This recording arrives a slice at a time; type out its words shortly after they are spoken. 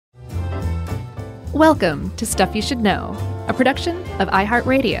Welcome to Stuff You Should Know, a production of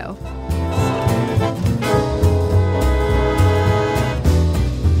iHeartRadio.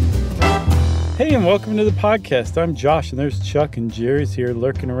 Hey, and welcome to the podcast. I'm Josh, and there's Chuck, and Jerry's here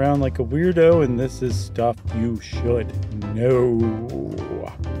lurking around like a weirdo, and this is Stuff You Should Know.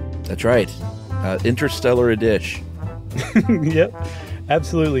 That's right. Interstellar Edition. Yep,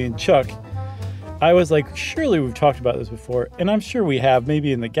 absolutely. And Chuck, I was like, surely we've talked about this before, and I'm sure we have,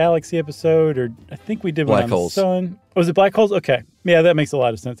 maybe in the Galaxy episode, or I think we did one on the Sun. Oh, was it Black Holes? Okay. Yeah, that makes a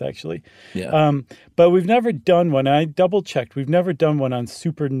lot of sense, actually. Yeah. But we've never done one, and I double-checked. We've never done one on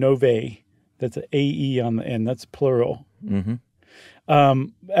Supernovae. That's an AE on the end. That's plural. Mm-hmm.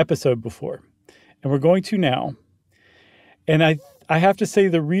 Episode before. And we're going to now. And I have to say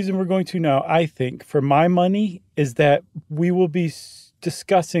the reason we're going to now, I think, for my money, is that we will be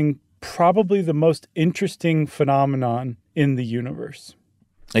discussing probably the most interesting phenomenon in the universe.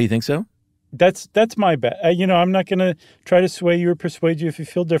 Oh, you think so? That's my bet. I'm not going to try to sway you or persuade you if you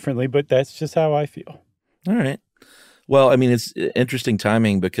feel differently, but that's just how I feel. All right. Well, I mean, it's interesting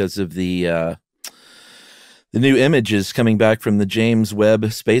timing because of the new images coming back from the James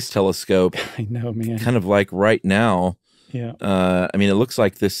Webb Space Telescope. I know, man. Kind of like right now. Yeah. I mean, it looks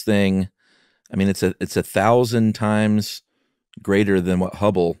like this thing. I mean, it's 1,000 times greater than what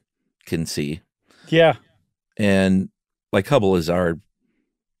Hubble can see. Yeah. And like Hubble is our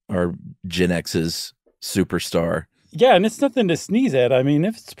Gen X's superstar. Yeah, and it's nothing to sneeze at. I mean,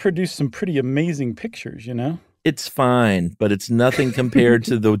 it's produced some pretty amazing pictures, you know? It's fine, but it's nothing compared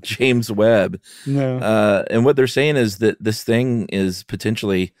to the James Webb. No. And what they're saying is that this thing is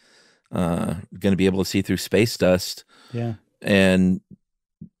potentially going to be able to see through space dust. Yeah. And,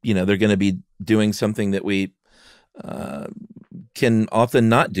 they're going to be doing something that we can often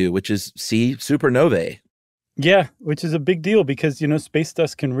not do, which is see supernovae. Yeah, which is a big deal because, space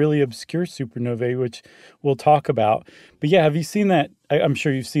dust can really obscure supernovae, which we'll talk about. But yeah, have you seen that? I'm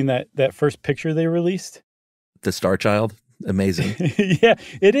sure you've seen that first picture they released. The Star Child? Amazing. Yeah,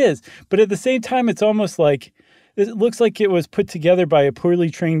 it is. But at the same time, it's almost like, it looks like it was put together by a poorly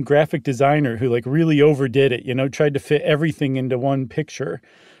trained graphic designer who really overdid it, tried to fit everything into one picture.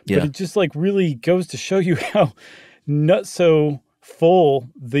 Yeah. But it just really goes to show you how nutso full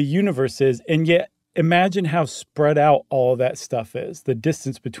the universe is. And yet imagine how spread out all that stuff is, the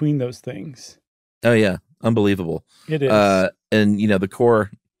distance between those things. Oh, yeah. Unbelievable. It is. And, the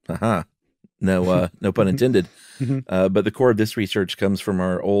core, no pun intended. Mm-hmm. But the core of this research comes from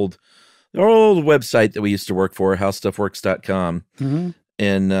our old website that we used to work for, howstuffworks.com. Mm-hmm.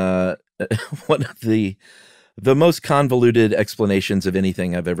 And one of the most convoluted explanations of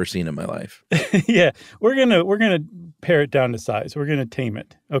anything I've ever seen in my life. Yeah, we're gonna pare it down to size. We're gonna tame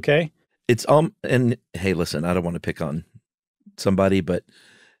it. Okay. It's and hey, listen, I don't want to pick on somebody, but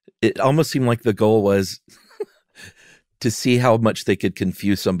it almost seemed like the goal was to see how much they could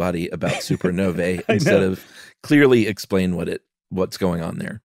confuse somebody about supernovae instead of clearly explain what's going on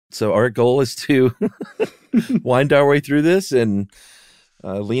there. So our goal is to wind our way through this and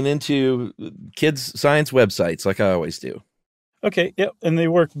lean into kids' science websites like I always do. Okay, yep, and they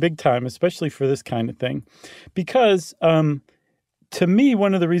work big time, especially for this kind of thing. Because to me,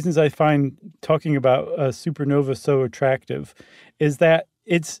 one of the reasons I find talking about supernova so attractive is that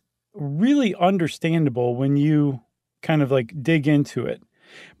it's really understandable when you kind of dig into it.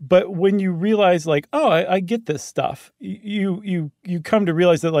 But when you realize I get this stuff, you come to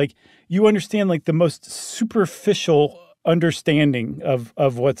realize that you understand the most superficial understanding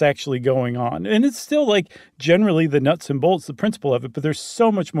of what's actually going on. And it's still generally the nuts and bolts, the principle of it, but there's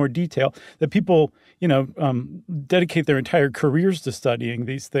so much more detail that people, dedicate their entire careers to studying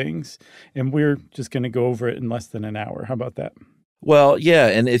these things. And we're just going to go over it in less than an hour. How about that? Well, yeah.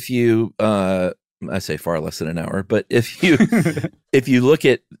 And if you, I say far less than an hour, but if you look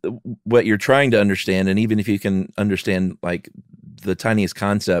at what you're trying to understand, and even if you can understand the tiniest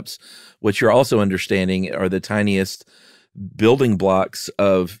concepts, what you're also understanding are the tiniest building blocks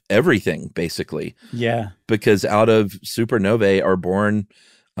of everything, basically. Yeah. Because out of supernovae are born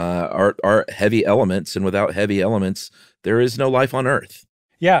are heavy elements, and without heavy elements, there is no life on Earth.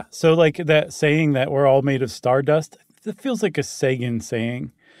 Yeah. So that saying that we're all made of stardust, it feels like a Sagan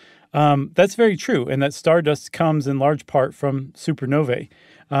saying. That's very true, and that stardust comes in large part from supernovae.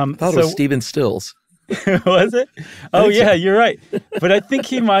 I thought it was Stephen Stills. Was it? Oh, yeah, you're right. But I think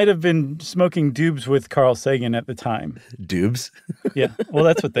he might have been smoking doobs with Carl Sagan at the time. Doobs? Yeah. Well,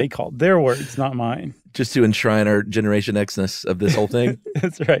 that's what they called their words, not mine. Just to enshrine our Generation X-ness of this whole thing?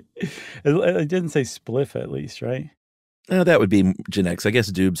 That's right. It didn't say spliff, at least, right? That would be Gen X. I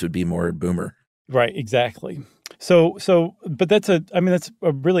guess doobs would be more boomer. Right, exactly. But that's that's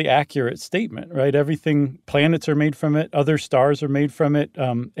a really accurate statement, right? Planets are made from it. Other stars are made from it.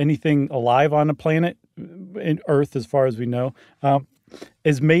 Anything alive on a planet, in Earth, as far as we know,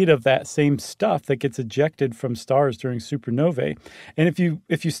 is made of that same stuff that gets ejected from stars during supernovae. And if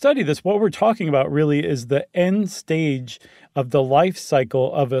you study this, what we're talking about really is the end stage of the life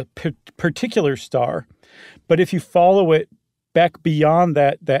cycle of a particular star. But if you follow it back beyond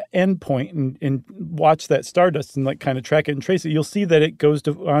that end point and watch that stardust and kind of track it and trace it, you'll see that it goes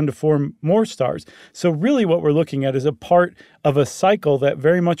on to form more stars. So really what we're looking at is a part of a cycle that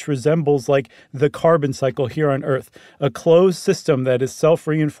very much resembles the carbon cycle here on Earth, a closed system that is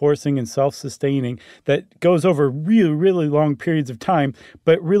self-reinforcing and self-sustaining that goes over really, really long periods of time,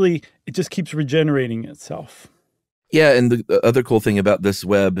 but really it just keeps regenerating itself. Yeah, and the other cool thing about this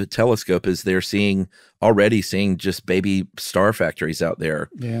Webb telescope is they're already seeing just baby star factories out there.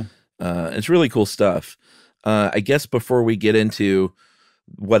 Yeah. It's really cool stuff. I guess before we get into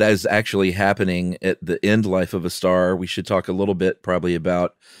what is actually happening at the end life of a star, we should talk a little bit probably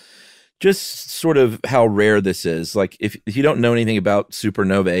about just sort of how rare this is. Like if you don't know anything about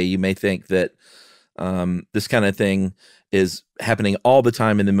supernovae, you may think that this kind of thing is happening all the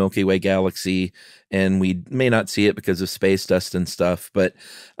time in the Milky Way galaxy, and we may not see it because of space dust and stuff, but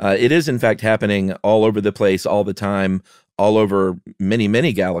it is in fact happening all over the place all the time, all over many,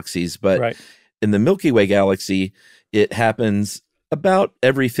 many galaxies. But in the Milky Way galaxy, it happens about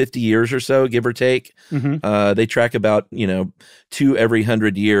every 50 years or so, give or take. Mm-hmm. They track about, 2 every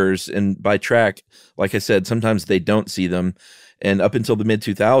 100 years. And by track, like I said, sometimes they don't see them. And up until the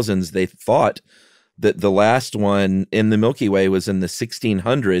mid-2000s, they thought that the last one in the Milky Way was in the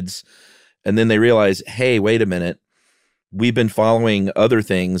 1600s. And then they realized, hey, wait a minute. We've been following other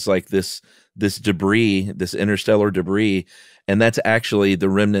things like this debris, this interstellar debris, and that's actually the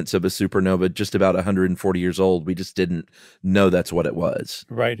remnants of a supernova just about 140 years old. We just didn't know that's what it was.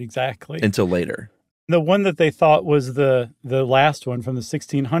 Right, exactly. Until later. The one that they thought was the last one from the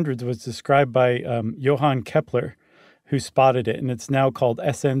 1600s was described by Johann Kepler, who spotted it, and it's now called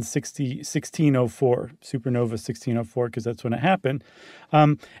SN 1604, supernova 1604, because that's when it happened.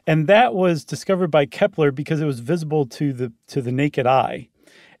 And that was discovered by Kepler because it was visible to the naked eye.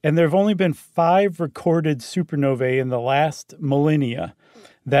 And there have only been 5 recorded supernovae in the last millennia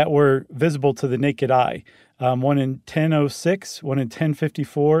that were visible to the naked eye. One in 1006, one in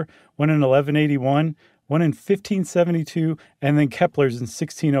 1054, one in 1181, one in 1572, and then Kepler's in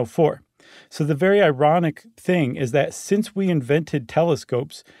 1604. So the very ironic thing is that since we invented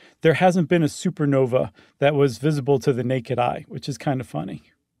telescopes, there hasn't been a supernova that was visible to the naked eye, which is kind of funny.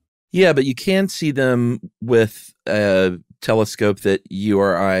 Yeah, but you can see them with a telescope that you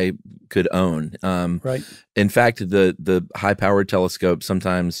or I could own. Right. In fact, the high-powered telescopes,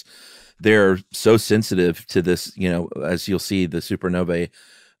 sometimes they're so sensitive to this, as you'll see, the supernovae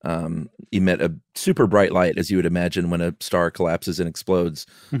emit a super bright light, as you would imagine when a star collapses and explodes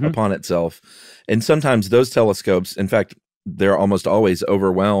upon itself. And sometimes those telescopes, in fact, they're almost always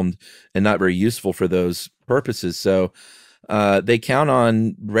overwhelmed and not very useful for those purposes. So they count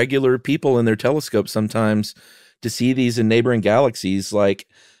on regular people in their telescopes sometimes to see these in neighboring galaxies, like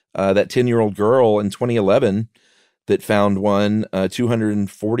that 10-year-old girl in 2011 that found one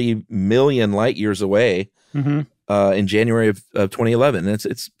 240 million light years away. In January of 2011. And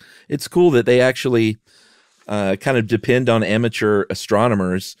it's cool that they actually kind of depend on amateur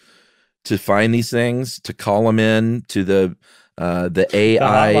astronomers to find these things, to call them in to the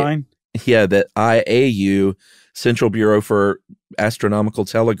AI, the IAU, Central Bureau for Astronomical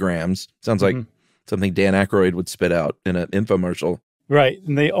Telegrams. Sounds like something Dan Aykroyd would spit out in an infomercial. Right,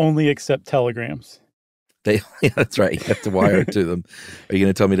 and they only accept telegrams. Yeah, that's right. You have to wire it to them. Are you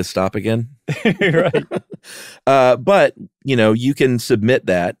going to tell me to stop again? Right. But, you can submit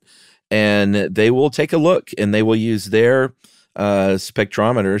that and they will take a look and they will use their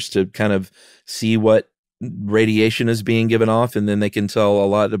spectrometers to kind of see what radiation is being given off. And then they can tell a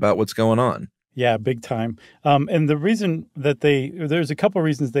lot about what's going on. Yeah, big time. And the reason that there's a couple of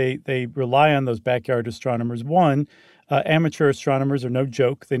reasons they rely on those backyard astronomers. One, amateur astronomers are no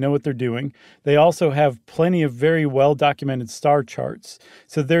joke. They know what they're doing. They also have plenty of very well-documented star charts.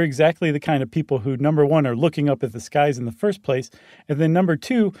 So they're exactly the kind of people who, number one, are looking up at the skies in the first place. And then number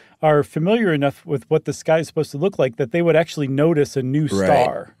two, are familiar enough with what the sky is supposed to look like that they would actually notice a new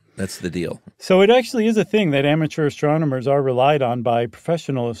star. Right. That's the deal. So it actually is a thing that amateur astronomers are relied on by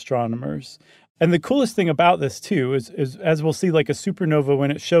professional astronomers. And the coolest thing about this, too, is as we'll see, like a supernova,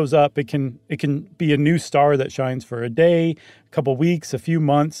 when it shows up, it can be a new star that shines for a day, a couple weeks, a few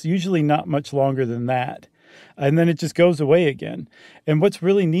months, usually not much longer than that. And then it just goes away again. And what's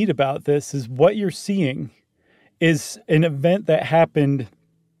really neat about this is what you're seeing is an event that happened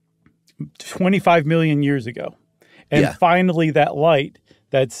 25 million years ago. And finally that light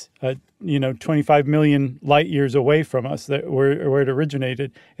that's 25 million light years away from us, that where it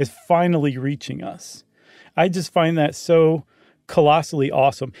originated, is finally reaching us. I just find that so colossally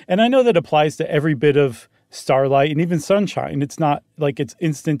awesome. And I know that applies to every bit of starlight and even sunshine. It's not like it's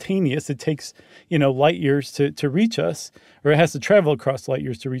instantaneous. It takes, light years to reach us, or it has to travel across light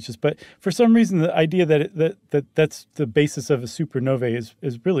years to reach us. But for some reason, the idea that's the basis of a supernova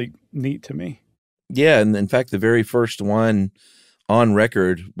is really neat to me. Yeah, and in fact, the very first one on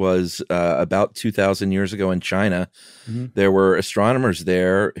record was about 2,000 years ago in China. Mm-hmm. There were astronomers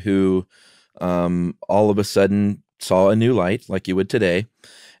there who all of a sudden saw a new light, like you would today,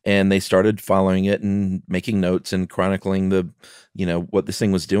 and they started following it and making notes and chronicling what this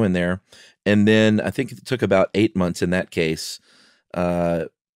thing was doing there. And then I think it took about 8 months in that case,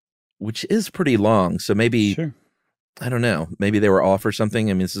 which is pretty long. So maybe, sure. I don't know, maybe they were off or something.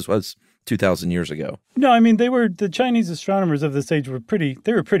 I mean, this was 2,000 years ago. No, I mean, the Chinese astronomers of this age were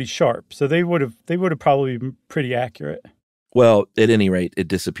pretty sharp. So they would have probably been pretty accurate. Well, at any rate, it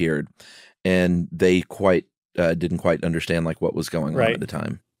disappeared, and they didn't quite understand what was going on at the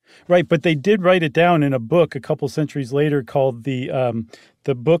time. Right, but they did write it down in a book a couple centuries later called the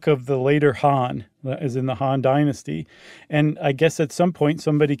Book of the Later Han, as in the Han Dynasty. And I guess at some point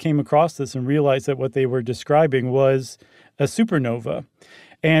somebody came across this and realized that what they were describing was a supernova.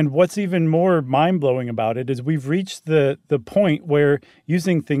 And what's even more mind-blowing about it is we've reached the point where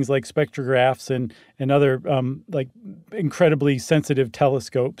using things like spectrographs and other incredibly sensitive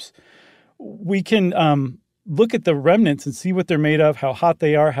telescopes, we can look at the remnants and see what they're made of, how hot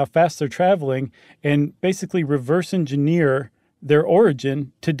they are, how fast they're traveling, and basically reverse engineer their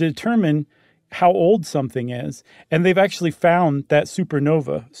origin to determine how old something is. And they've actually found that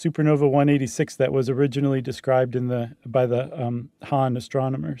supernova 186, that was originally described by the Han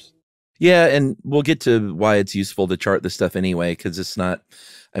astronomers. Yeah, and we'll get to why it's useful to chart this stuff anyway, because it's not,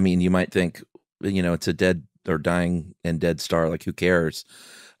 I mean, you might think, it's a dead or dying and dead star, who cares?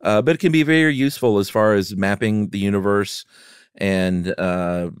 But it can be very useful as far as mapping the universe and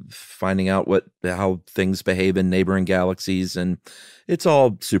finding out how things behave in neighboring galaxies, and it's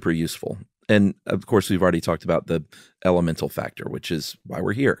all super useful. And of course, we've already talked about the elemental factor, which is why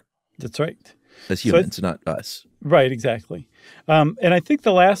we're here. That's right. As humans, not us. Right, exactly. And I think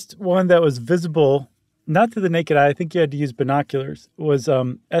the last one that was visible, not to the naked eye, I think you had to use binoculars, was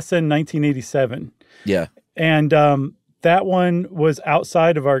SN 1987. Yeah. And that one was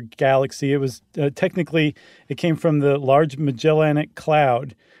outside of our galaxy. It was technically, it came from the Large Magellanic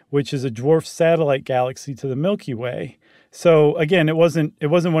Cloud, which is a dwarf satellite galaxy to the Milky Way. So again, it wasn't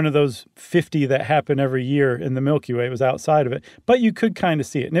one of those 50 that happen every year in the Milky Way. It was outside of it, but you could kind of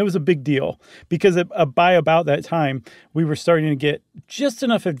see it, and it was a big deal because by about that time we were starting to get just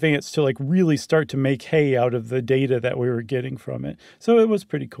enough advanced to really start to make hay out of the data that we were getting from it. So it was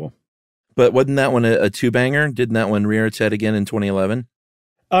pretty cool. But wasn't that one a two-banger? Didn't that one rear its head again in 2011?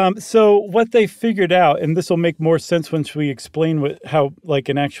 So what they figured out, and this will make more sense once we explain how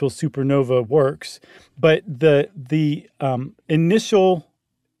an actual supernova works, but the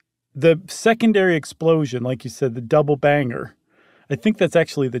secondary explosion, like you said, the double banger, I think that's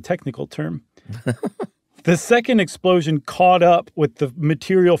actually the technical term. The second explosion caught up with the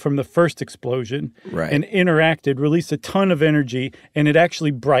material from the first explosion and interacted, released a ton of energy, and it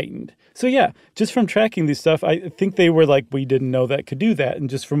actually brightened. So yeah, just from tracking these stuff, I think they were we didn't know that could do that. And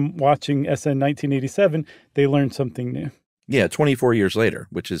just from watching SN 1987, they learned something new. Yeah, 24 years later,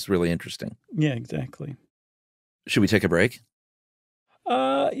 which is really interesting. Yeah, exactly. Should we take a break?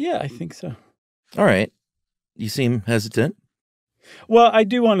 Yeah, I think so. All right. You seem hesitant. Well, I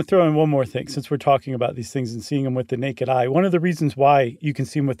do want to throw in one more thing, since we're talking about these things and seeing them with the naked eye. One of the reasons why you can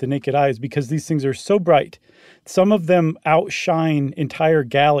see them with the naked eye is because these things are so bright. Some of them outshine entire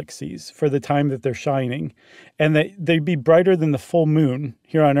galaxies for the time that they're shining, and they'd be brighter than the full moon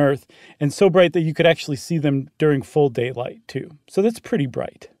here on Earth, and so bright that you could actually see them during full daylight, too. So that's pretty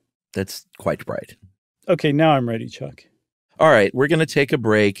bright. That's quite bright. Okay, now I'm ready, Chuck. All right, we're going to take a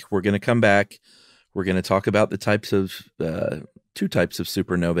break. We're going to come back. We're going to talk about the two types of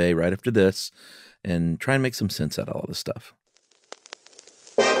supernovae right after this and try and make some sense out of all this stuff.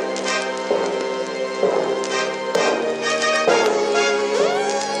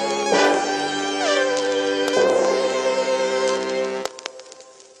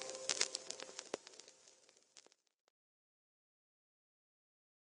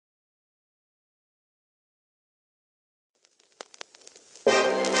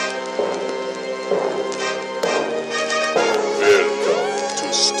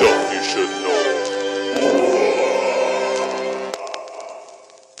 Stuff you should know.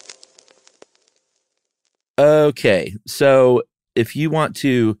 Okay, so if you want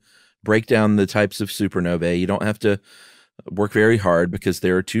to break down the types of supernovae, you don't have to work very hard because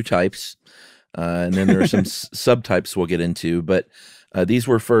there are two types, and then there are some subtypes we'll get into. But these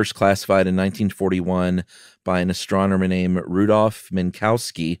were first classified in 1941 by an astronomer named Rudolf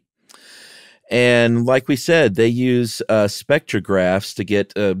Minkowski. And like we said, they use spectrographs to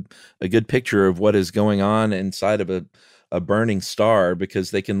get a good picture of what is going on inside of a burning star,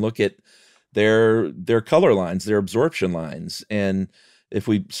 because they can look at their color lines, their absorption lines. And if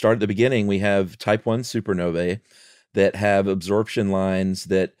we start at the beginning, we have type 1 supernovae that have absorption lines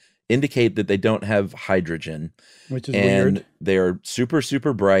that indicate that they don't have hydrogen. Which is weird. They're super,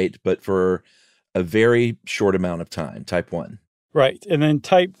 super bright, but for a very short amount of time, type 1. Right. And then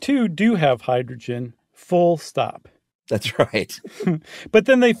type 2 do have hydrogen, full stop. That's right. But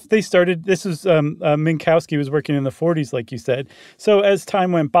then they started, this was, Minkowski was working in the 40s, like you said. So as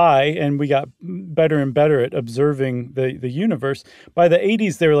time went by and we got better and better at observing the universe, by the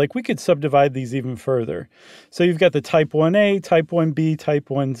 80s, they were like, we could subdivide these even further. So you've got the type 1A, type 1B, type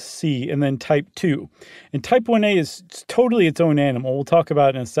 1C, and then type 2. And type 1A is totally its own animal. We'll talk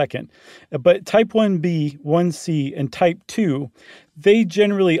about it in a second. But type 1B, 1C, and type 2, they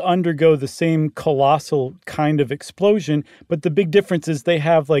generally undergo the same colossal kind of explosion, but the big difference is they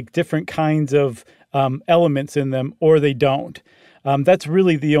have like different kinds of elements in them, or they don't. That's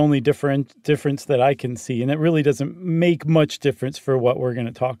really the only difference that I can see, and it really doesn't make much difference for what we're going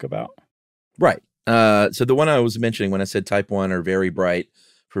to talk about. Right. So the one I was mentioning when I said type 1 are very bright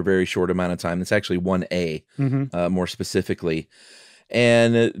for a very short amount of time, it's actually 1A, more specifically.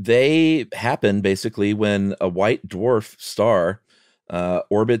 And they happen basically when a white dwarf star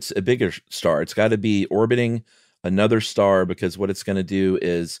orbits a bigger star. It's got to be orbiting another star, because what it's going to do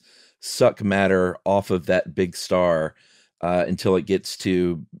is suck matter off of that big star until it gets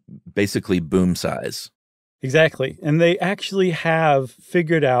to basically boom size. Exactly. And they actually have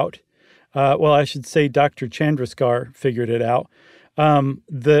figured out, well, I should say Dr. Chandrasekhar figured it out,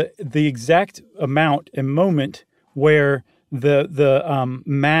 the exact amount and moment where the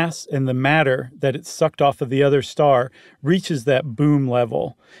mass and the matter that it's sucked off of the other star reaches that boom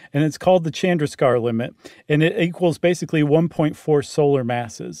level. And it's called the Chandrasekhar limit. And it equals basically 1.4 solar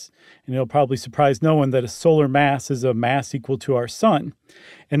masses. And it'll probably surprise no one that a solar mass is a mass equal to our sun.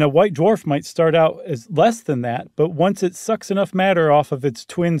 And a white dwarf might start out as less than that, but once it sucks enough matter off of its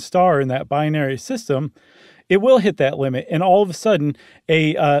twin star in that binary system, it will hit that limit, and all of a sudden,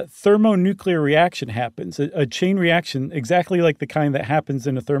 a thermonuclear reaction happens, a chain reaction exactly like the kind that happens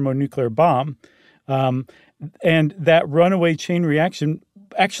in a thermonuclear bomb. And that runaway chain reaction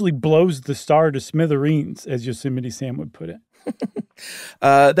actually blows the star to smithereens, as Yosemite Sam would put it.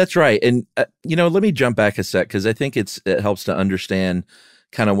 That's right. And, let me jump back a sec, because I think it helps to understand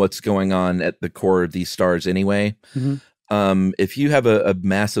kind of what's going on at the core of these stars anyway. If you have a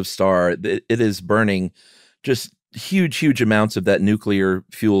massive star, it is burning just huge amounts of that nuclear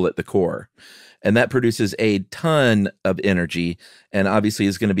fuel at the core. And that produces a ton of energy, and obviously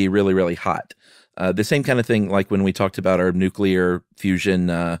is going to be really, really hot. The same kind of thing like when we talked about our nuclear fusion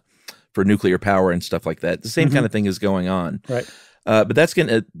for nuclear power and stuff like that. The same kind of thing is going on. Right. But that's going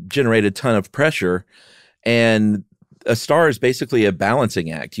to generate a ton of pressure. And a star is basically a balancing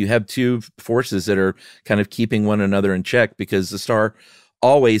act. You have two forces that are kind of keeping one another in check, because the star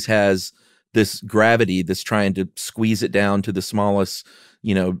always has this gravity that's trying to squeeze it down to the smallest,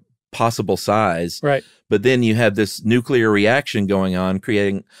 possible size. Right. But then you have this nuclear reaction going on,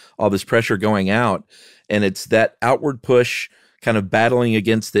 creating all this pressure going out. And it's that outward push kind of battling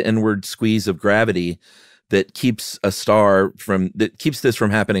against the inward squeeze of gravity that keeps this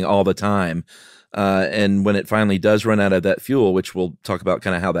from happening all the time. And when it finally does run out of that fuel, which we'll talk about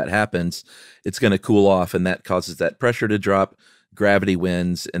kind of how that happens, it's going to cool off, and that causes that pressure to drop. Gravity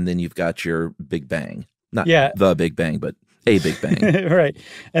wins, and then you've got your Big Bang. Not the Big Bang, but a Big Bang. Right.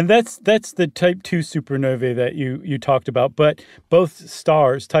 And that's the type 2 supernovae that you talked about. But both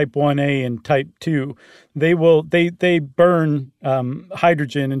stars, type 1A and type 2, they burn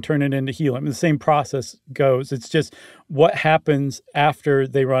hydrogen and turn it into helium. The same process goes. It's just what happens after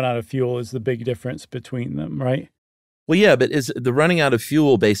they run out of fuel is the big difference between them, right? Well, yeah, but is the running out of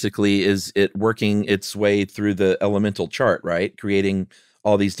fuel basically, is it working its way through the elemental chart, right? Creating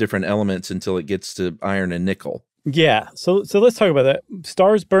all these different elements until it gets to iron and nickel. Yeah. So let's talk about that.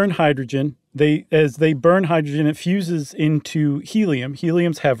 Stars burn hydrogen. As they burn hydrogen, it fuses into helium.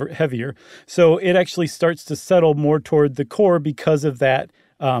 Helium's heavier. So it actually starts to settle more toward the core because of that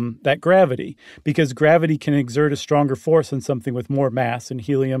that gravity, because gravity can exert a stronger force on something with more mass, and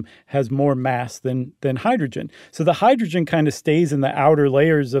helium has more mass than hydrogen. So the hydrogen kind of stays in the outer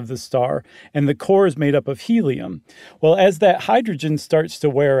layers of the star, and the core is made up of helium. Well, as that hydrogen starts to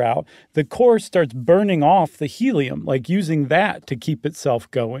wear out, the core starts burning off the helium, like using that to keep itself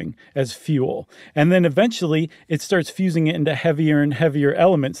going as fuel. And then eventually it starts fusing it into heavier and heavier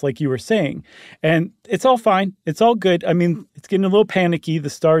elements, like you were saying. And it's all fine. It's all good. I mean, it's getting a little panicky. The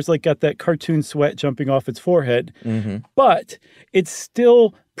star's like got that cartoon sweat jumping off its forehead. Mm-hmm. But it's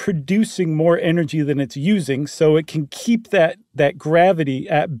still producing more energy than it's using, so it can keep that gravity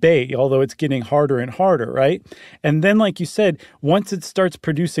at bay, although it's getting harder and harder, right? And then, like you said, once it starts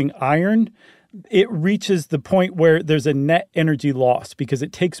producing iron, it reaches the point where there's a net energy loss, because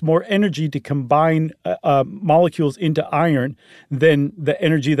it takes more energy to combine molecules into iron than the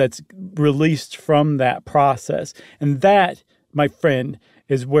energy that's released from that process. And that, my friend,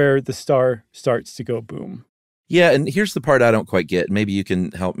 is where the star starts to go boom. Yeah, and here's the part I don't quite get. Maybe you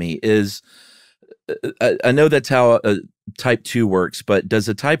can help me. Is I know that's how a type 2 works, but does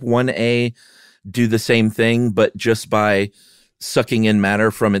a type 1A do the same thing, but just by sucking in matter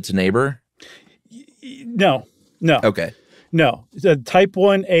from its neighbor? No. Okay. No. The type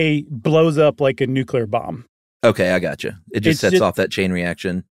 1A blows up like a nuclear bomb. Okay, I gotcha. It just sets off that chain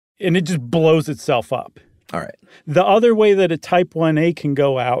reaction. And it just blows itself up. All right. The other way that a type 1A can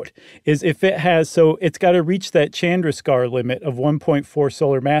go out is if it has, so it's got to reach that Chandrasekhar limit of 1.4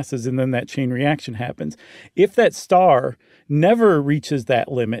 solar masses, and then that chain reaction happens. If that star never reaches that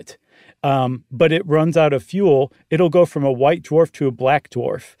limit, but it runs out of fuel, it'll go from a white dwarf to a black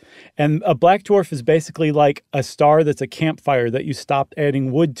dwarf. And a black dwarf is basically like a star that's a campfire that you stopped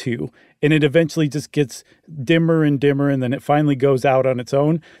adding wood to, and it eventually just gets dimmer and dimmer, and then it finally goes out on its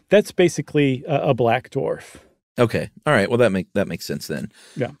own. That's basically a black dwarf. Okay. All right. Well, that makes sense then.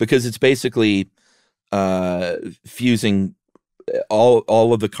 Yeah. Because it's basically fusing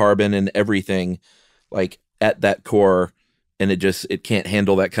all of the carbon and everything like at that core, and it can't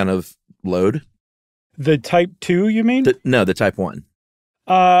handle that kind of load. The type 2, you mean? The type 1.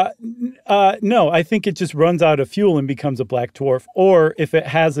 No, I think it just runs out of fuel and becomes a black dwarf. Or if it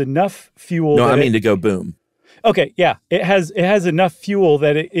has enough fuel. No, I mean to go boom. Okay, yeah. It has enough fuel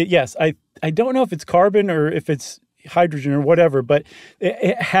that it yes, I don't know if it's carbon or if it's hydrogen or whatever, but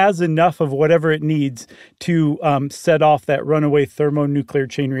it has enough of whatever it needs to set off that runaway thermonuclear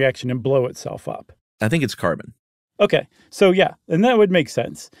chain reaction and blow itself up. I think it's carbon. Okay, so yeah, and that would make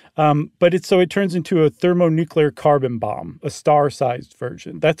sense. But it turns into a thermonuclear carbon bomb, a star-sized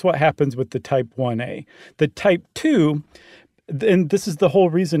version. That's what happens with the type 1A. The type 2, and this is the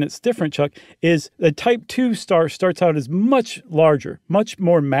whole reason it's different, Chuck, is the type 2 star starts out as much larger, much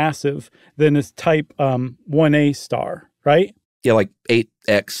more massive than a type 1A star, right? Yeah, like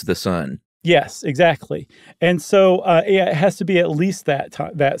 8x the sun. Yes, exactly. And so it has to be at least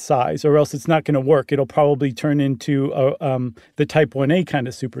that size, or else it's not going to work. It'll probably turn into the type 1A kind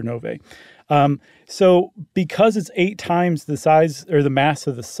of supernovae. So because it's 8 times the size or the mass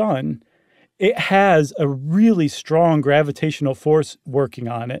of the sun, it has a really strong gravitational force working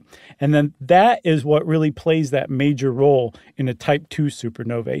on it. And then that is what really plays that major role in a type 2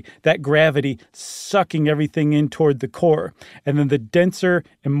 supernovae, that gravity sucking everything in toward the core. And then the denser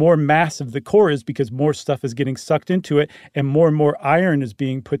and more massive the core is, because more stuff is getting sucked into it and more iron is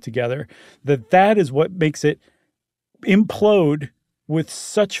being put together, that is what makes it implode with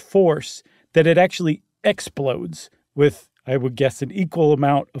such force that it actually explodes with, I would guess, an equal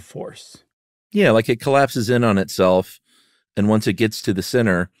amount of force. Yeah, like it collapses in on itself, and once it gets to the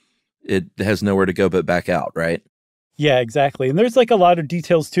center, it has nowhere to go but back out, right? Yeah, exactly. And there's like a lot of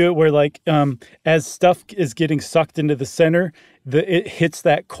details to it where like as stuff is getting sucked into the center, it hits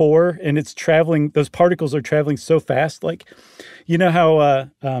that core and it's traveling, those particles are traveling so fast. Like, you know how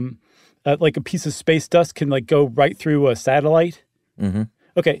like a piece of space dust can like go right through a satellite? Mm-hmm.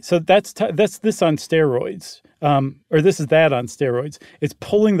 Okay, so that's this on steroids. Or this is that on steroids. It's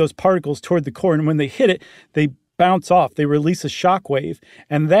pulling those particles toward the core, and when they hit it, they bounce off. They release a shock wave,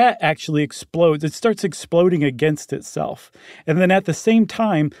 and that actually explodes. It starts exploding against itself. And then at the same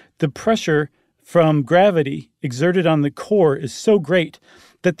time, the pressure from gravity exerted on the core is so great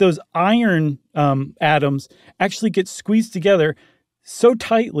that those iron atoms actually get squeezed together so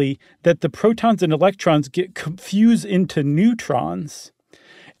tightly that the protons and electrons get confused into neutrons.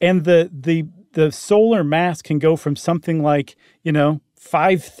 And the solar mass can go from something like,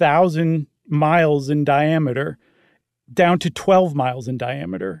 5,000 miles in diameter down to 12 miles in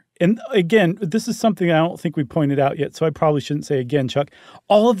diameter. And again, this is something I don't think we pointed out yet, so I probably shouldn't say again, Chuck.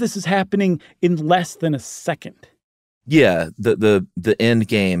 All of this is happening in less than a second. Yeah, the end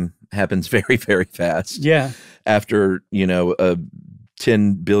game happens very, very fast. Yeah. After, a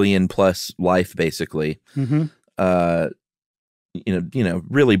 10 billion plus life, basically. Mm-hmm.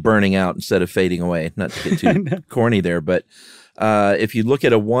 Really burning out instead of fading away. Not to get too corny there, but if you look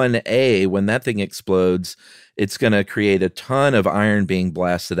at a 1A, when that thing explodes, it's going to create a ton of iron being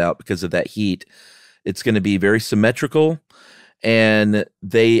blasted out because of that heat. It's going to be very symmetrical, and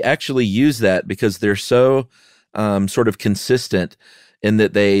they actually use that because they're so sort of consistent in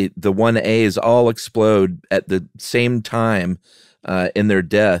that the 1As all explode at the same time in their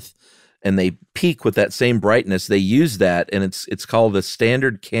death, and they peak with that same brightness. They use that, and it's called a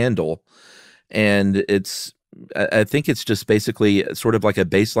standard candle, and I think it's just basically sort of like a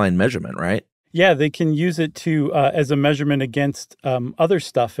baseline measurement, right? Yeah, they can use it to as a measurement against other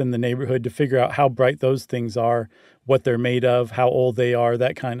stuff in the neighborhood to figure out how bright those things are, what they're made of, how old they are,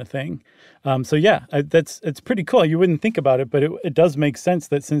 that kind of thing. So yeah, it's pretty cool. You wouldn't think about it, but it does make sense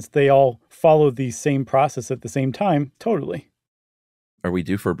that since they all follow the same process at the same time, totally. Are we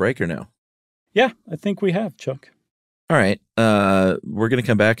due for a break or no? Yeah, I think we have, Chuck. All right. We're going to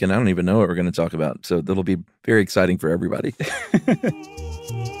come back, and I don't even know what we're going to talk about. So that'll be very exciting for everybody.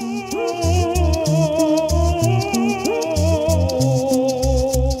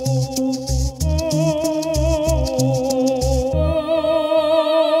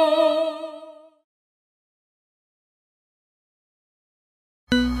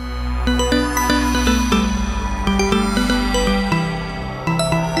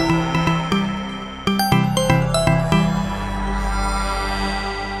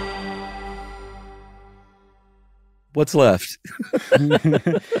 What's left?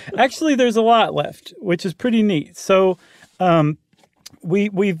 Actually, there's a lot left, which is pretty neat. So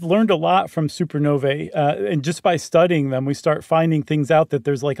we've learned a lot from supernovae, and just by studying them, we start finding things out that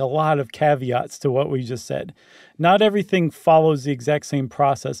there's like a lot of caveats to what we just said. Not everything follows the exact same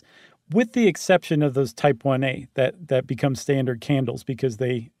process, with the exception of those type 1A that become standard candles because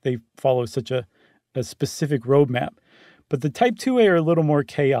they follow such a specific roadmap. But the type 2A are a little more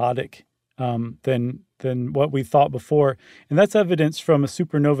chaotic than what we thought before. And that's evidence from a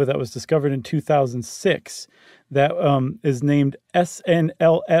supernova that was discovered in 2006 that is named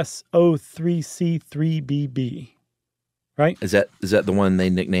SNLS03C3BB. Right? Is that the one they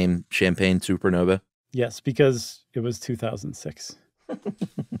nicknamed Champagne Supernova? Yes, because it was 2006. Were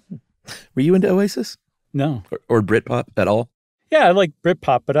you into Oasis? No. Or Britpop at all? Yeah, I like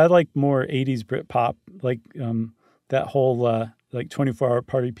Britpop, but I like more 80s Britpop, like that whole like 24-hour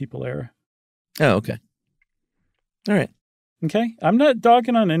Party People era. Oh, okay. All right. Okay. I'm not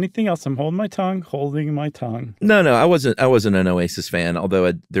dogging on anything else. I'm holding my tongue. No, I wasn't an Oasis fan,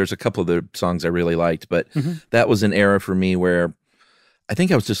 although there's a couple of the songs I really liked, but that was an era for me where I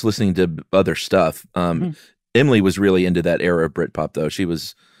think I was just listening to other stuff. Emily was really into that era of Britpop, though. She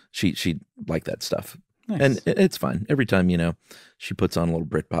liked that stuff. Nice. And it's fine. Every time, she puts on a little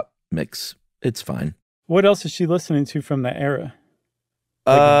Britpop mix, it's fine. What else is she listening to from that era?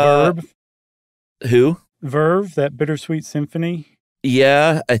 Verve? Who? Verve, that Bittersweet Symphony?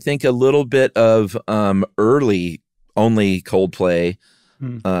 Yeah, I think a little bit of early only Coldplay.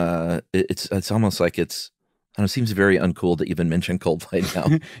 It's almost like it seems very uncool to even mention Coldplay now.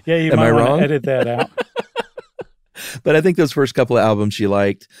 Yeah, you might want to edit that out. But I think those first couple of albums she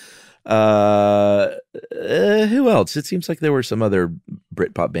liked. Who else? It seems like there were some other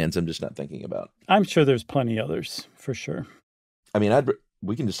Britpop bands I'm just not thinking about. I'm sure there's plenty others, for sure. I mean,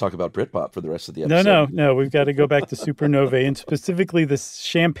 we can just talk about Britpop for the rest of the episode. No. We've got to go back to Supernovae, and specifically the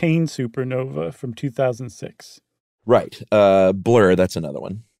Champagne Supernova from 2006. Right. Blur, that's another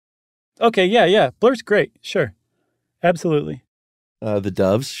one. Okay, yeah. Blur's great. Sure. Absolutely. The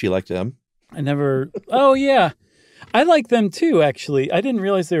Doves, she liked them. Oh, yeah. I like them too, actually. I didn't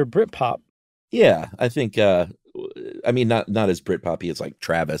realize they were Britpop. Yeah, I think, not as Britpoppy as like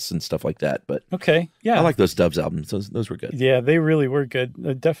Travis and stuff like that, but okay, yeah. I like those Doves albums. Those were good. Yeah, they really were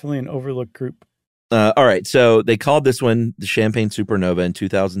good. Definitely an overlooked group. All right, so they called this one the Champagne Supernova in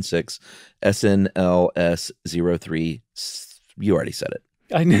 2006, SNLS03. You already said it.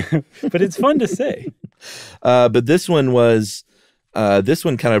 I know, but it's fun to say. But this one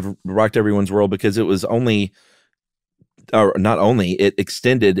kind of rocked everyone's world because it was it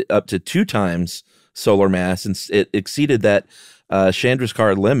extended up to 2 times solar mass, and it exceeded that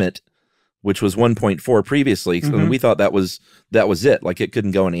Chandrasekhar limit, which was 1.4 previously. And we thought that was it, like it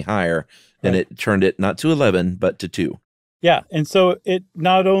couldn't go any higher, and it turned it not to 11 but to 2. Yeah, and so it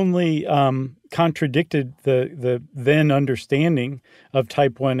not only contradicted the then understanding of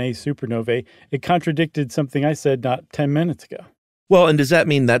type 1A supernovae, it contradicted something I said not 10 minutes ago. Well, and does that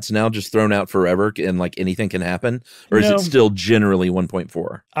mean that's now just thrown out forever and like anything can happen? Or is No. it still generally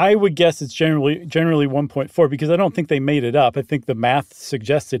 1.4? I would guess it's generally 1.4 because I don't think they made it up. I think the math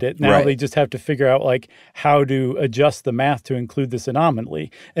suggested it. Now Right. they just have to figure out like how to adjust the math to include this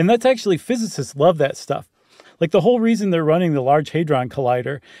anomaly. And that's actually, physicists love that stuff. Like the whole reason they're running the Large Hadron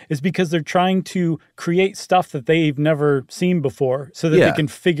Collider is because they're trying to create stuff that they've never seen before so that Yeah. they can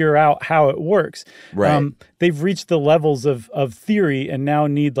figure out how it works. Right. They've reached the levels of theory and now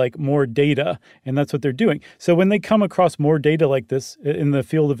need like more data, and that's what they're doing. So when they come across more data like this in the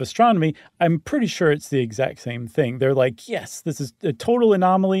field of astronomy, I'm pretty sure it's the exact same thing. They're like, yes, this is a total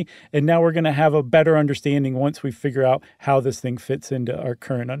anomaly, and now we're going to have a better understanding once we figure out how this thing fits into our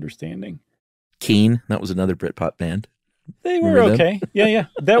current understanding. Keen, that was another Britpop band. They were Remember them? okay. Yeah.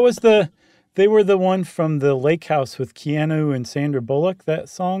 They were the one from the Lake House with Keanu and Sandra Bullock, that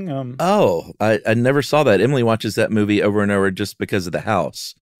song. Oh, I never saw that. Emily watches that movie over and over just because of the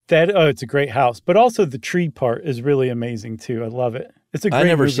house. It's a great house. But also the tree part is really amazing too. I love it. It's a great I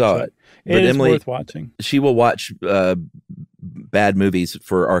never movie saw too. it. It But is Emily, worth watching. she will watch bad movies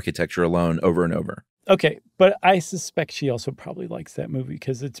for architecture alone over and over. Okay, but I suspect she also probably likes that movie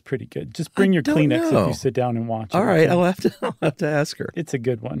because it's pretty good. Just bring your don't Kleenex know. if you sit down and watch it. All right, okay? I'll have to ask her. It's a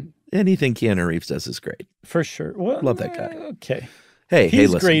good one. Anything Keanu Reeves does is great. For sure. Well, Love that guy. Okay. Hey,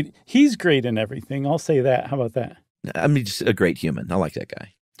 He's listen. great. He's great in everything. I'll say that. How about that? I mean, just a great human. I like that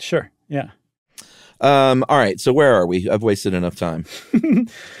guy. Sure. Yeah. All right, so where are we? I've wasted enough time.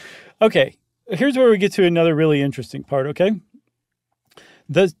 Okay. Here's where we get to another really interesting part, okay?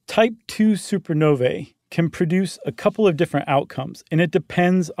 The type 2 supernovae can produce a couple of different outcomes, and it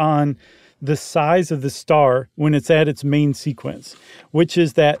depends on the size of the star when it's at its main sequence, which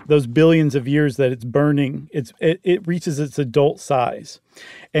is that those billions of years that it's burning, it reaches its adult size.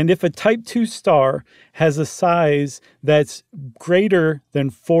 And if a type 2 star has a size that's greater than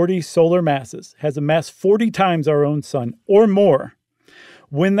 40 solar masses, has a mass 40 times our own sun or more,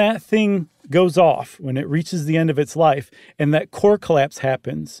 when that thing goes off, when it reaches the end of its life and that core collapse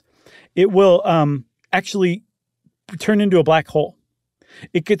happens, it will actually turn into a black hole.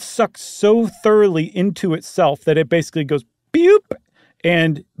 It gets sucked so thoroughly into itself that it basically goes beep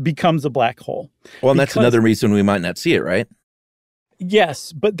and becomes a black hole. Well, and that's another reason we might not see it, right?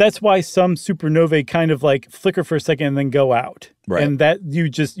 Yes, but that's why some supernovae kind of like flicker for a second and then go out. Right. And that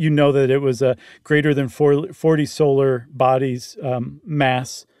you know that it was a greater than 40 solar bodies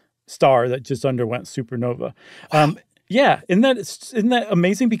mass star that just underwent supernova. Yeah, isn't that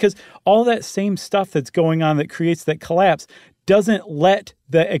amazing? Because all that same stuff that's going on that creates that collapse doesn't let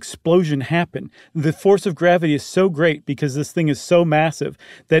the explosion happen. The force of gravity is so great because this thing is so massive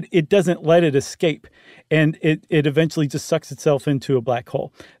that it doesn't let it escape. And it eventually just sucks itself into a black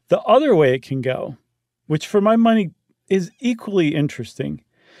hole. The other way it can go, which for my money is equally interesting,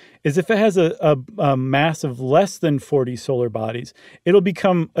 is if it has a mass of less than 40 solar bodies, it'll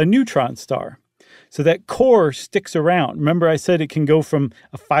become a neutron star. So that core sticks around. Remember I said it can go from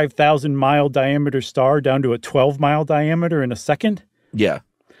a 5,000-mile diameter star down to a 12-mile diameter in a second? Yeah.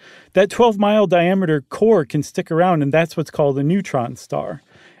 That 12-mile diameter core can stick around, and that's what's called a neutron star.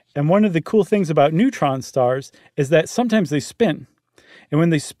 And one of the cool things about neutron stars is that sometimes they spin. And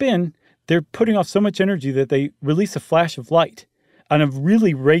when they spin, they're putting off so much energy that they release a flash of light on a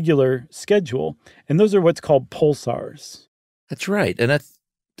really regular schedule. And those are what's called pulsars. That's right. And I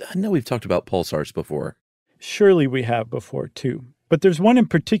know we've talked about pulsars before. Surely we have before, too. But there's one in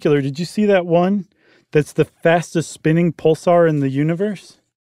particular. Did you see that one that's the fastest spinning pulsar in the universe?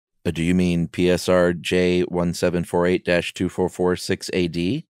 Do you mean PSR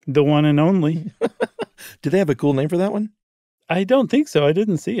J1748-2446AD? The one and only. Do they have a cool name for that one? I don't think so. I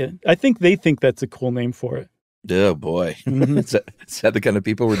didn't see it. I think they think that's a cool name for it. Oh, boy. Is that the kind of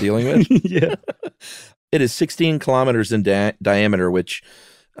people we're dealing with? Yeah. It is 16 kilometers in diameter, which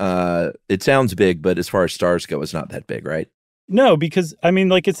it sounds big, but as far as stars go, it's not that big, right? No, because, I mean,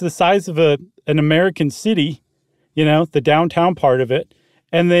 like it's the size of an American city, you know, the downtown part of it.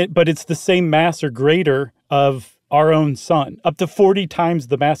 But it's the same mass or greater of our own sun, up to 40 times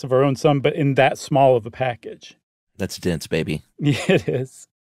the mass of our own sun, but in that small of a package. That's dense, baby. Yeah, it is.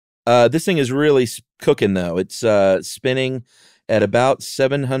 This thing is really cooking, though. It's spinning at about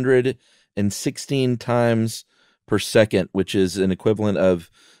 716 times per second, which is an equivalent of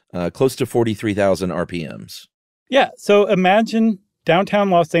close to 43,000 RPMs. Yeah, so imagine downtown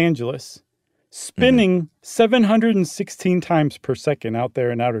Los Angeles spinning 716 times per second out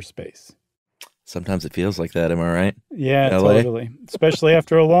there in outer space. Sometimes it feels like that, am I right? Yeah, LA? totally. Especially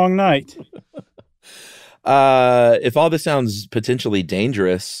after a long night. If all this sounds potentially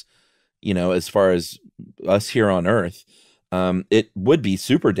dangerous, you know, as far as us here on Earth, It would be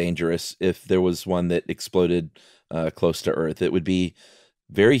super dangerous if there was one that exploded close to Earth. It would be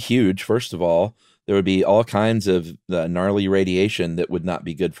very huge, first of all. There would be all kinds of gnarly radiation that would not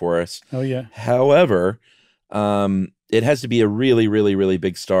be good for us. Oh, yeah. However, it has to be a really, really, really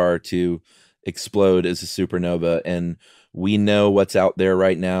big star to explode as a supernova. And we know what's out there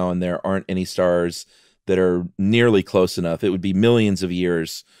right now, and there aren't any stars that are nearly close enough. It would be millions of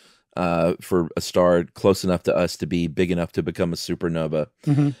years for a star close enough to us to be big enough to become a supernova.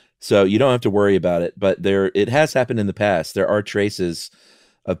 Mm-hmm. So you don't have to worry about it. But it has happened in the past. There are traces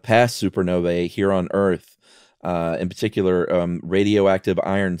of past supernovae here on Earth, in particular radioactive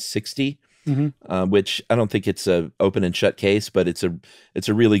iron 60, which I don't think it's a open and shut case, but it's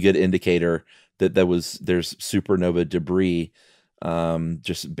a really good indicator that there's supernova debris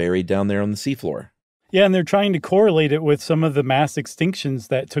just buried down there on the seafloor. Yeah, and they're trying to correlate it with some of the mass extinctions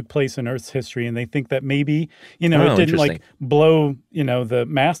that took place in Earth's history, and they think that maybe, it didn't like blow, the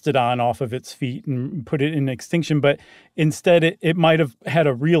mastodon off of its feet and put it in extinction, but instead it might have had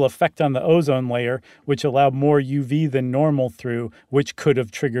a real effect on the ozone layer, which allowed more UV than normal through, which could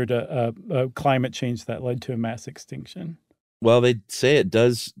have triggered a climate change that led to a mass extinction. Well, they say it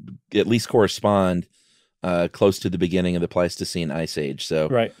does at least correspond close to the beginning of the Pleistocene Ice Age, so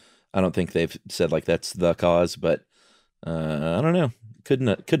right. I don't think they've said like that's the cause, but I don't know. Couldn't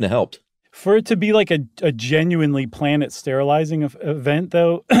have helped. For it to be like a genuinely planet sterilizing event,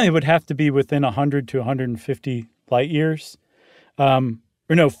 though, it would have to be within 100 to 150 light years.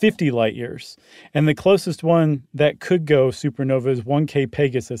 50 light years. And the closest one that could go supernova is 1K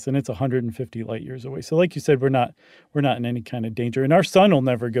Pegasus, and it's 150 light years away. So like you said, we're not in any kind of danger. And our sun will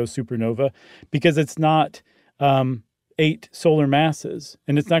never go supernova because it's not 8 solar masses,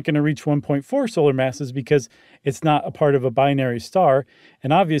 and it's not going to reach 1.4 solar masses because it's not a part of a binary star.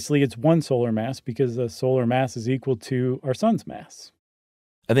 And obviously it's 1 solar mass because the solar mass is equal to our sun's mass.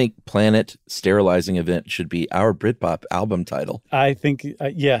 I think Planet Sterilizing Event should be our Britpop album title. I think,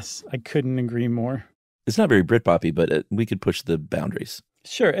 yes, I couldn't agree more. It's not very Britpoppy, but we could push the boundaries.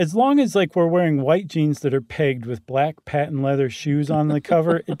 Sure, as long as we're wearing white jeans that are pegged with black patent leather shoes on the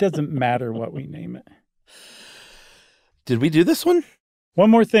cover, it doesn't matter what we name it. Did we do this one?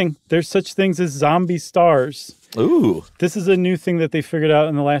 One more thing. There's such things as zombie stars. Ooh. This is a new thing that they figured out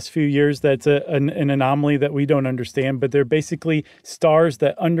in the last few years that's an anomaly that we don't understand, but they're basically stars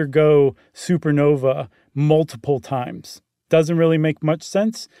that undergo supernova multiple times. Doesn't really make much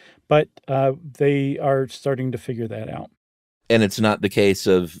sense, but they are starting to figure that out. And it's not the case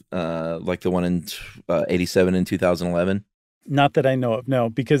of like the one in 87 and 2011? Not that I know of,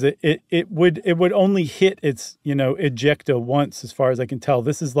 no, because it would only hit its, ejecta once, as far as I can tell.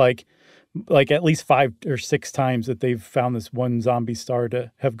 This is like at least 5 or 6 times that they've found this one zombie star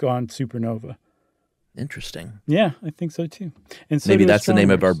to have gone supernova. Interesting. Yeah, I think so too. And so maybe that's the name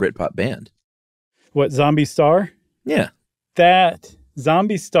of our Britpop band. What, Zombie Star? Yeah. That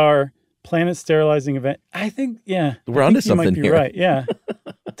Zombie Star Planet Sterilizing Event. I think, yeah. We're onto something here. You might be right. Yeah,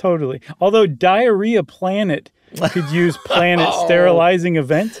 totally. Although Diarrhea Planet could use Planet Sterilizing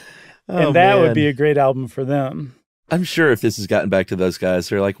Event, and that would be a great album for them. I'm sure if this has gotten back to those guys,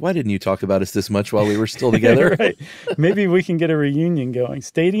 they're like, why didn't you talk about us this much while we were still together? Right. Maybe we can get a reunion going.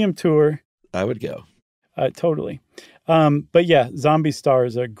 Stadium tour. I would go. Totally. But yeah, Zombie Star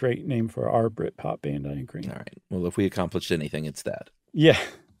is a great name for our Britpop band. I agree. All right. Well, if we accomplished anything, it's that. Yeah.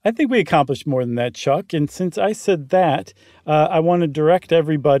 I think we accomplished more than that, Chuck. And since I said that, I want to direct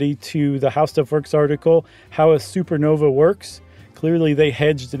everybody to the How Stuff Works article, How a Supernova Works. Clearly, they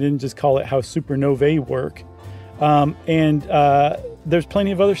hedged and didn't just call it How Supernovae Work. And there's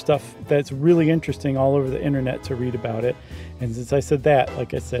plenty of other stuff that's really interesting all over the internet to read about it. And since I said that,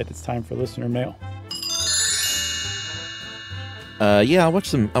 like I said, it's time for listener mail. Yeah,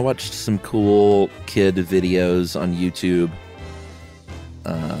 I watched some cool kid videos on YouTube.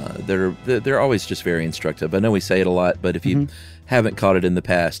 They're always just very instructive. I know we say it a lot, but if you haven't caught it in the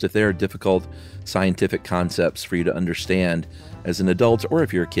past, if there are difficult scientific concepts for you to understand as an adult, or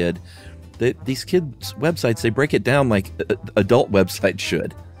if you're a kid, these kids' websites, they break it down like adult websites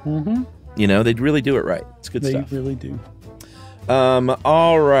should. They'd really do it right. It's good stuff. They really do.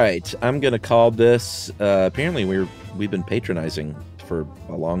 All right. I'm going to call this, apparently we've been patronizing for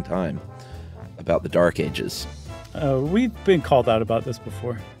a long time about the Dark Ages. We've been called out about this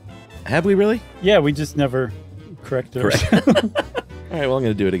before. Have we really? Yeah, we just never corrected Correct. All right, well, I'm going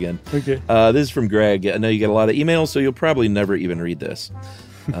to do it again. Okay. This is from Greg. I know you get a lot of emails, so you'll probably never even read this.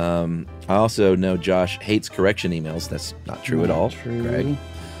 I also know Josh hates correction emails. That's not true at all, true. Greg.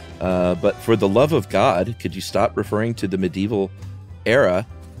 But for the love of God, could you stop referring to the medieval era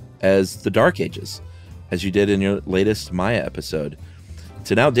as the Dark Ages? as you did in your latest Maya episode.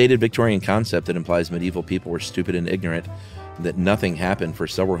 It's an outdated Victorian concept that implies medieval people were stupid and ignorant, and that nothing happened for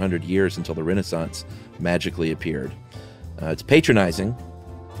several hundred years until the Renaissance magically appeared. It's patronizing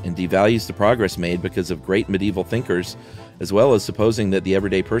and devalues the progress made because of great medieval thinkers, as well as supposing that the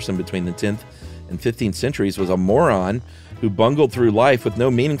everyday person between the 10th and 15th centuries was a moron who bungled through life with no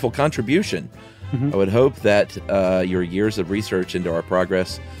meaningful contribution. I would hope that your years of research into our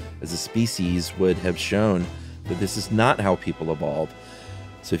progress as a species would have shown that this is not how people evolved.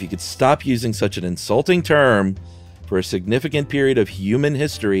 So if you could stop using such an insulting term for a significant period of human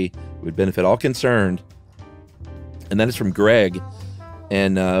history, it would benefit all concerned. And that is from Greg.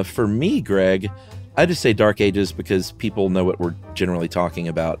 And for me, Greg, I just say Dark Ages because people know what we're generally talking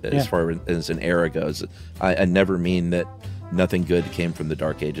about as far as an era goes. I never mean that nothing good came from the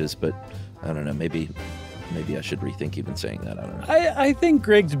Dark Ages, but I don't know, maybe I should rethink even saying that. I don't know. I think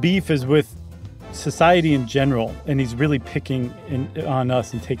Greg's beef is with society in general, and he's really picking on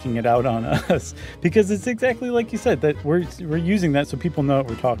us and taking it out on us because it's exactly like you said, that we're using that so people know what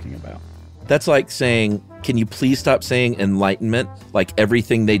we're talking about. That's like saying, can you please stop saying Enlightenment? Like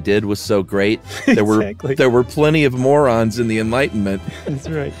everything they did was so great. There were plenty of morons in the Enlightenment. That's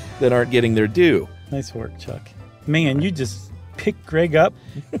right. That aren't getting their due. Nice work, Chuck. Man, you just picked Greg up,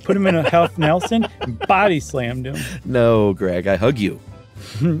 put him in a half Nelson, and body slammed him. No, Greg, I hug you.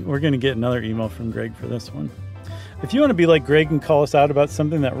 We're going to get another email from Greg for this one. If you want to be like Greg and call us out about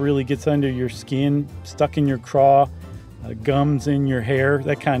something that really gets under your skin, stuck in your craw, gums in your hair,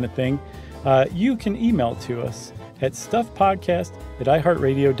 that kind of thing, you can email to us at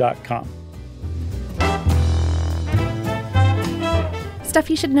stuffpodcast@iheartradio.com. Stuff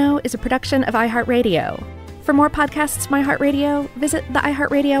You Should Know is a production of iHeartRadio. For more podcasts from iHeartRadio, visit the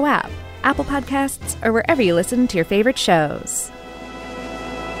iHeartRadio app, Apple Podcasts, or wherever you listen to your favorite shows.